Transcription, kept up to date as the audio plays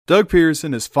Doug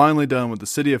Peterson is finally done what the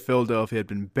city of Philadelphia had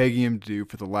been begging him to do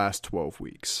for the last 12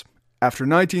 weeks. After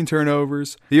 19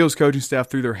 turnovers, the Eagles coaching staff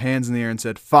threw their hands in the air and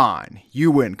said, "Fine,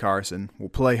 you win, Carson. We'll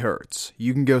play Hurts.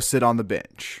 You can go sit on the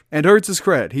bench." And Hurts'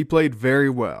 credit, he played very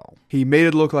well. He made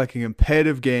it look like a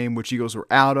competitive game, which Eagles were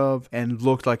out of, and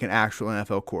looked like an actual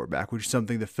NFL quarterback, which is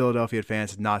something the Philadelphia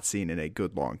fans had not seen in a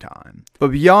good long time.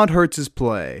 But beyond Hurts'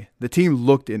 play, the team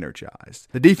looked energized.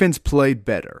 The defense played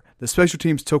better. The special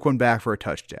teams took one back for a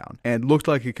touchdown, and looked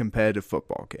like a competitive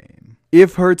football game.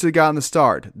 If Hurts had gotten the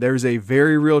start, there's a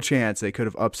very real chance they could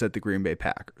have upset the Green Bay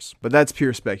Packers. But that's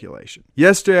pure speculation.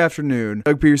 Yesterday afternoon,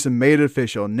 Doug Peterson made it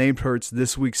official and named Hurts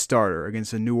this week's starter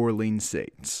against the New Orleans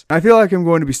Saints. I feel like I'm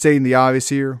going to be stating the obvious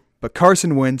here, but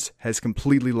Carson Wentz has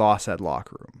completely lost that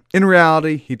locker room. In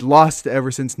reality, he'd lost it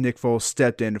ever since Nick Foles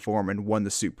stepped in for him and won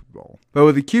the Super Bowl. But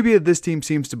with the QB that this team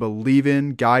seems to believe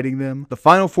in guiding them, the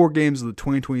final 4 games of the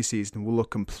 2020 season will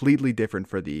look completely different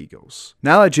for the Eagles.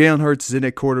 Now that Jalen Hurts is in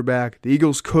at quarterback, the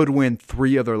Eagles could win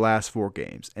 3 of their last 4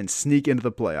 games and sneak into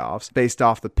the playoffs based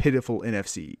off the pitiful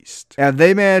NFC East. And if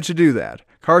they manage to do that,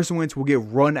 Carson Wentz will get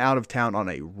run out of town on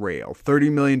a rail,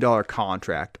 $30 million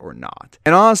contract or not.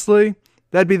 And honestly,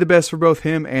 that'd be the best for both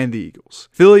him and the Eagles.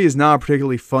 Philly is not a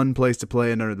particularly fun place to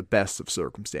play in under the best of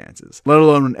circumstances, let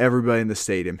alone when everybody in the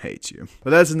stadium hates you. But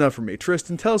that's enough for me.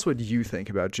 Tristan, tell us what you think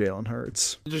about Jalen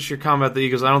Hurts. Just your comment about the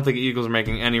Eagles. I don't think the Eagles are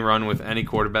making any run with any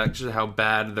quarterback, just how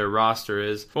bad their roster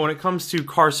is. But when it comes to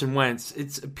Carson Wentz,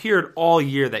 it's appeared all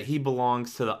year that he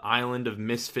belongs to the island of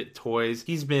misfit toys.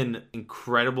 He's been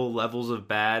incredible levels of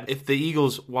bad. If the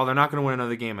Eagles, while they're not going to win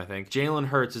another game, I think, Jalen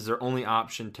Hurts is their only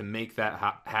option to make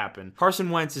that happen. Carson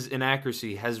Wentz's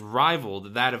inaccuracy has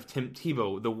rivaled that of Tim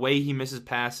Tebow. The way he misses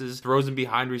passes, throws them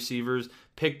behind receivers,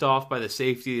 picked off by the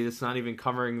safety that's not even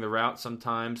covering the route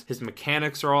sometimes. His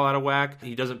mechanics are all out of whack.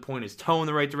 He doesn't point his toe in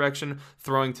the right direction.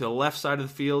 Throwing to the left side of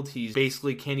the field, he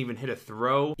basically can't even hit a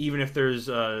throw, even if there's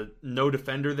no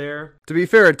defender there. To be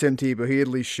fair to Tim Tebow, he at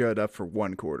least showed up for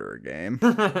 1 quarter a game.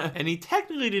 And he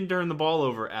technically didn't turn the ball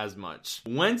over as much.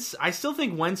 Wentz, I still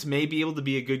think Wentz may be able to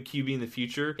be a good QB in the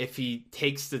future if he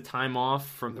takes the time off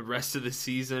from the rest of the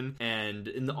season and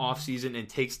in the offseason and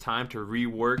takes time to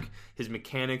rework his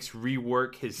mechanics,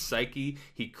 rework his psyche.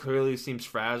 He clearly seems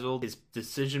frazzled. His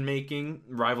decision-making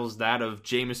rivals that of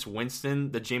Jameis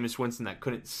Winston, the Jameis Winston that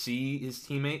couldn't see his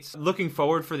teammates. Looking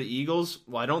forward for the Eagles,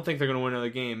 well, I don't think they're going to win another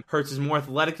game. Hurts is more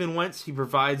athletic than Wentz. He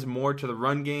provides more to the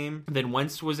run game than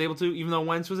Wentz was able to, even though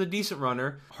Wentz was a decent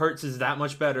runner. Hurts is that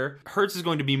much better. Hurts is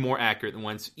going to be more accurate than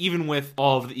Wentz, even with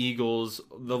all of the Eagles,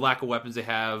 the lack of weapons they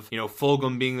have,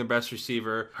 Fulgham being the best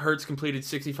receiver. Hurts completed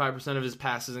 65% of his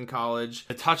passes in college.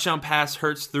 The touchdown pass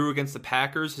Hurts threw against the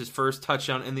Packers, his first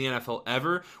touchdown in the NFL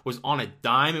ever, was on a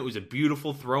dime. It was a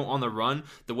beautiful throw on the run.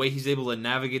 The way he's able to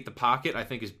navigate the pocket, I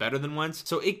think, is better than Wentz.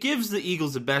 So it gives the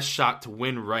Eagles the best shot to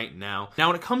win right now. Now,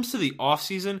 when it comes to the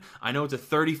offseason, I know it's a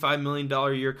 $35 million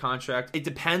a year contract. It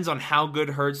depends on how good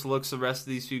Hurts looks the rest of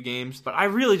these few games. But I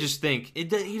really just think he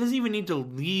doesn't even need to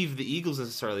leave the Eagles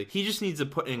necessarily. He just needs to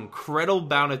put an incredible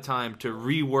amount of time to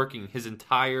reworking his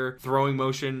entire throwing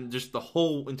motion, just the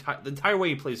entire way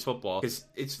he plays football, because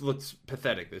it looks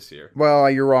pathetic this year. Well,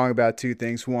 you're wrong about 2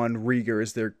 things. 1, Rieger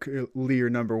is their clear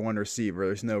number 1 receiver.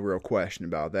 There's no real question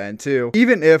about that. And 2,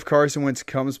 even if Carson Wentz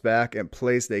comes back and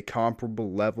plays at a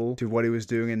comparable level to what he was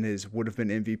doing in his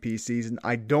would-have-been MVP season,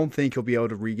 I don't think he'll be able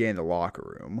to regain the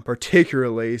locker room,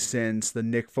 particularly since the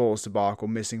Nick Foles debacle,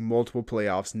 missing multiple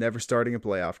playoffs, never starting a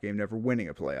playoff game, never winning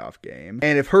a playoff game.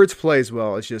 And if Hurts plays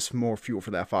well, it's just more fuel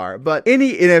for that fire. But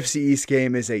any NFC East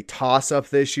game is a toss-up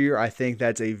this year. I think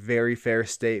that's a very fair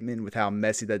statement with how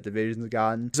messy that division's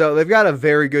gotten. So they've got a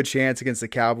very good chance against the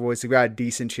Cowboys. They've got a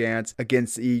decent chance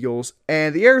against the Eagles.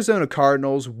 And the Arizona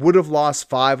Cardinals would have lost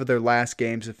 5 of their last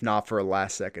games if not for a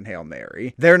last-second Hail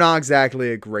Mary. They're not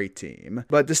exactly a great team.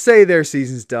 But to say their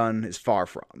season's done is far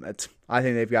from it. I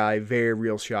think they've got a very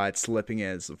real shot at slipping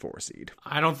in as the 4 seed.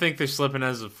 I don't think they're slipping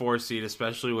as a 4 seed,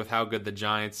 especially with how good the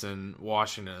Giants and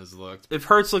Washington has looked. If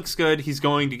Hurts looks good, he's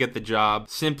going to get the job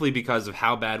simply because of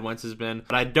how bad Wentz has been.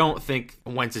 But I don't think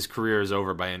Wentz's career is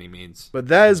over by any means. But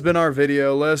that has been our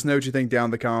video. Let us know what you think down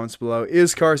in the comments below.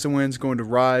 Is Carson Wentz going to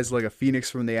rise like a phoenix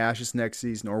from the ashes next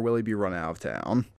season, or will he be run out of town?